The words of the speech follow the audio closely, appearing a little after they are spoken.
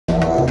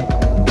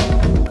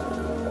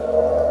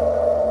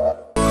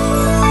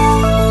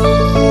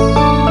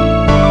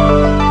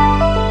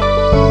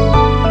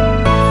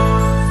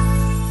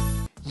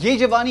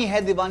Yeh Jawaani Hai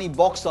Deewani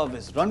box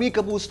office. Ranbir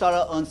Kapoor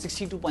earned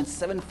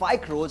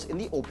 62.75 crores in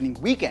the opening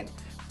weekend.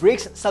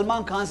 Breaks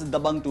Salman Khan's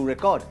Dabangg 2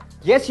 record.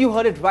 Yes, you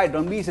heard it right.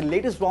 Ranbir's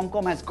latest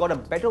rom-com has got a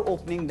better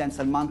opening than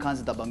Salman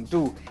Khan's Dabangg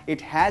 2. It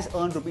has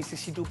earned rupees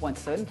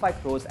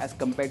 62.75 crores as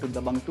compared to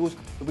Dabangg 2's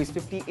rupees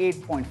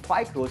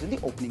 58.5 crores in the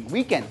opening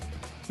weekend.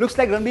 Looks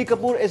like Ranbir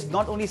Kapoor is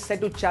not only set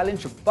to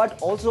challenge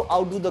but also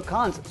outdo the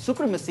Khans'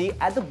 supremacy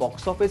at the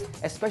box office,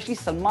 especially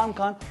Salman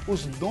Khan,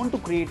 who's known to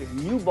create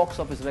new box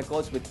office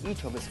records with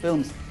each of his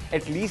films.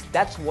 At least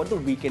that's what the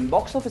weekend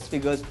box office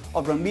figures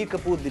of Ranbir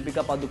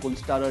Kapoor-Deepika Padukone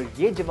starrer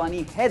Yeh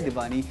Jawaani Hai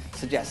Deewani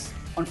suggests.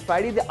 On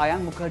Friday, the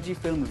Ayan Mukerji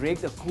film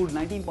raked a cool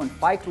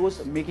 19.5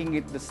 crores, making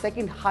it the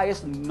second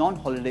highest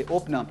non-holiday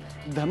opener.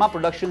 Dharma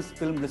Productions'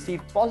 film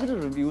received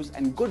positive reviews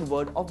and good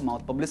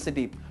word-of-mouth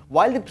publicity.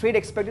 While the trade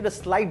expected a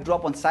slight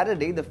drop on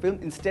Saturday, the film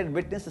instead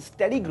witnessed a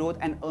steady growth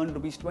and earned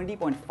Rs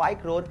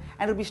 20.5 crore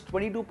and Rs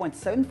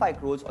 22.75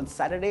 crores on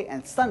Saturday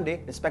and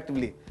Sunday,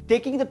 respectively,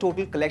 taking the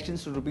total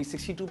collections to Rs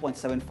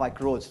 62.75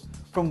 crores.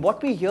 From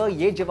what we hear,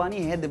 Yeh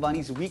Jawaani Hai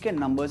Deewani's weekend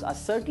numbers are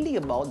certainly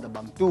about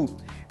Dabangg 2.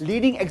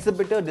 Leading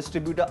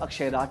distributor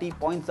Akshay Rathi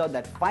points out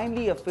that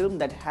finally a film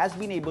that has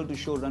been able to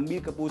show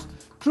Ranbir Kapoor's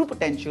true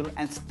potential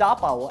and star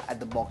power at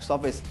the box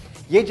office.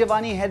 Yeh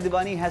Jawaani Hai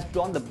Deewani has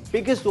drawn the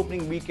biggest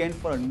opening weekend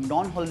for a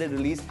non-holiday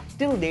release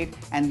till date,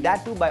 and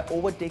that too by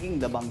overtaking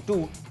Dabangg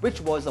 2, which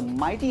was a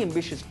mighty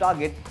ambitious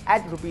target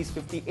at Rs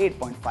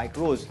 58.5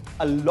 crores.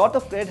 A lot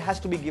of credit has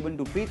to be given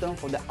to Preetham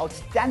for the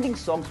outstanding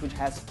songs which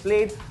has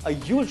played a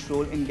huge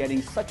role in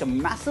getting such a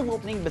massive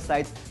opening,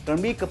 besides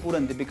Ranbir Kapoor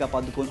and Deepika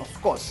Padukone,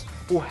 of course,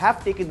 who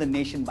have taken the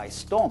nation by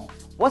storm.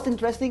 What's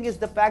interesting is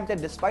the fact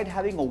that despite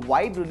having a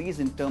wide release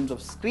in terms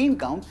of screen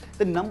count,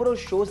 the number of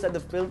shows that the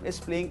film is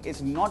playing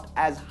is not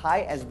as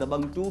high as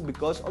Dabangg 2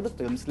 because of the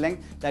film's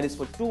length, that is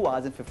for 2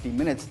 hours and 50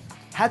 minutes.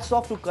 Hats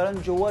off to Karan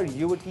Johar,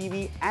 Yuva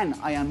TV and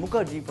Ayan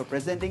Mukerji for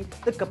presenting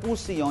the Kapoor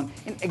Sion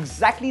in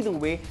exactly the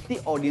way the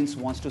audience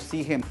wants to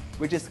see him,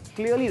 which is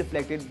clearly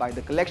reflected by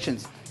the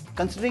collections.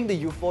 Considering the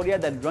euphoria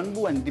that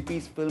Ranbir and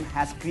Dipi's film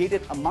has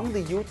created among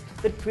the youth,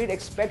 the trade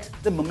expects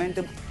the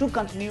momentum to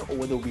continue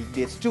over the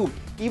weekdays too.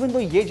 Even though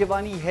Yeh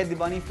Jawaani Hai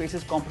Deewani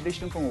faces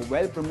competition from a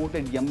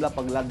well-promoted Yamla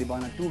Pagla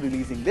Deewana 2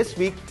 releasing this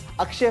week,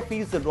 Akshay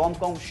feels the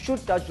rom-com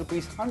should touch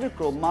Rs 100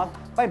 crore mark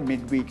by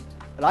midweek.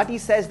 Rathi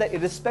says that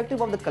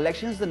irrespective of the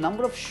collections, the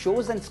number of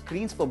shows and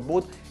screens for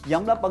both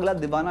Yamla Pagla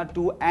Deewana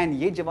 2 and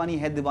Yeh Jawaani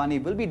Hai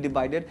Deewani will be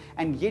divided,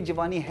 and Yeh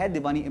Jawaani Hai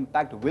Deewani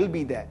impact will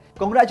be there.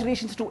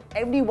 Congratulations to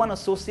everyone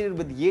associated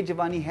with Yeh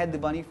Jawaani Hai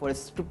Deewani for its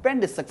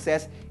stupendous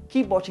success.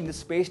 Keep watching this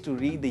space to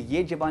read the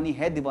Yeh Jawaani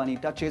Hai Deewani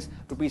touches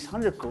Rs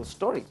 100 crore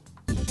story.